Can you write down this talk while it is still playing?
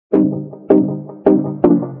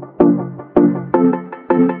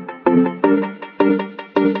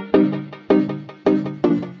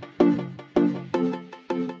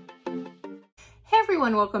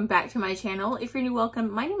welcome back to my channel. If you're new,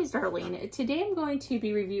 welcome. My name is Darlene. Today I'm going to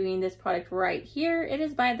be reviewing this product right here. It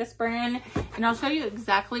is by this brand and I'll show you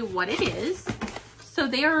exactly what it is. So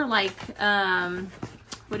they are like,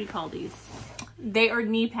 what do you call these? They are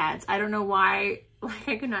knee pads. I don't know why, like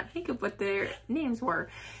I could not think of what their names were.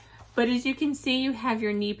 But as you can see, you have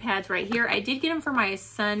your knee pads right here. I did get them for my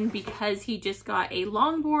son because he just got a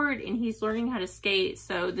longboard and he's learning how to skate.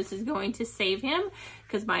 So this is going to save him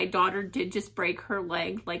because my daughter did just break her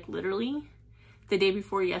leg, like literally the day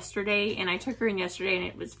before yesterday. And I took her in yesterday and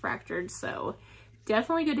it was fractured. So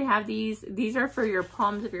definitely good to have these. These are for your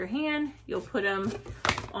palms of your hand. You'll put them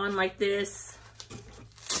on like this.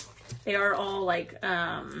 They are all like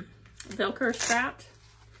Velcro strapped.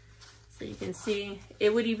 So you can see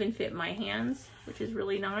it would even fit my hands, which is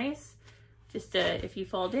really nice. Just if you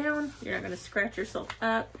fall down, you're not going to scratch yourself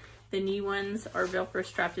up. The knee ones are Velcro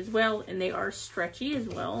strapped as well, and they are stretchy as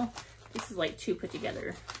well. This is like two put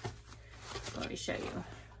together. So let me show you.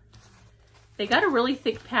 They got a really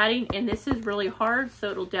thick padding, and this is really hard,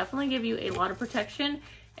 so it'll definitely give you a lot of protection.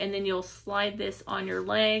 And then you'll slide this on your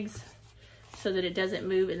legs so that it doesn't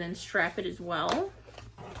move, and then strap it as well.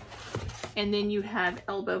 And then you have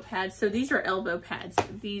elbow pads. So these are elbow pads.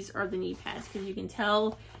 These are the knee pads because you can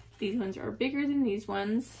tell these ones are bigger than these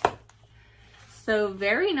ones. So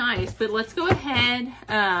very nice, but let's go ahead.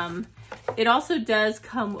 It also does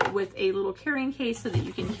come with a little carrying case so that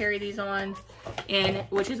you can carry these on, and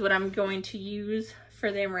which is what I'm going to use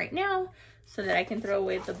for them right now so that I can throw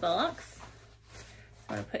away the box. So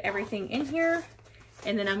I'm gonna put everything in here.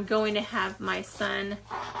 And then I'm going to have my son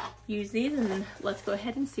use these, and then let's go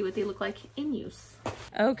ahead and see what they look like in use.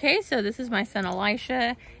 Okay, so this is my son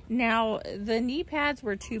Elisha. Now, the knee pads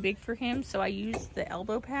were too big for him, so I used the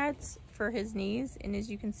elbow pads for his knees. And as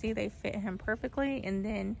you can see, they fit him perfectly. And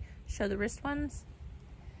then show the wrist ones.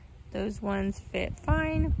 Those ones fit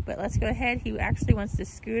fine, but let's go ahead. He actually wants to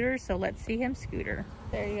scooter, so let's see him scooter.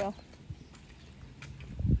 There you go.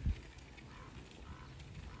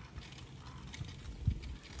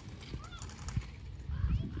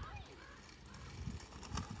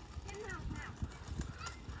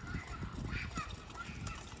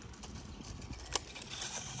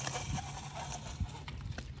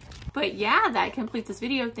 But yeah, that completes this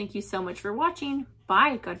video. Thank you so much for watching.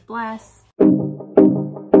 Bye. God bless.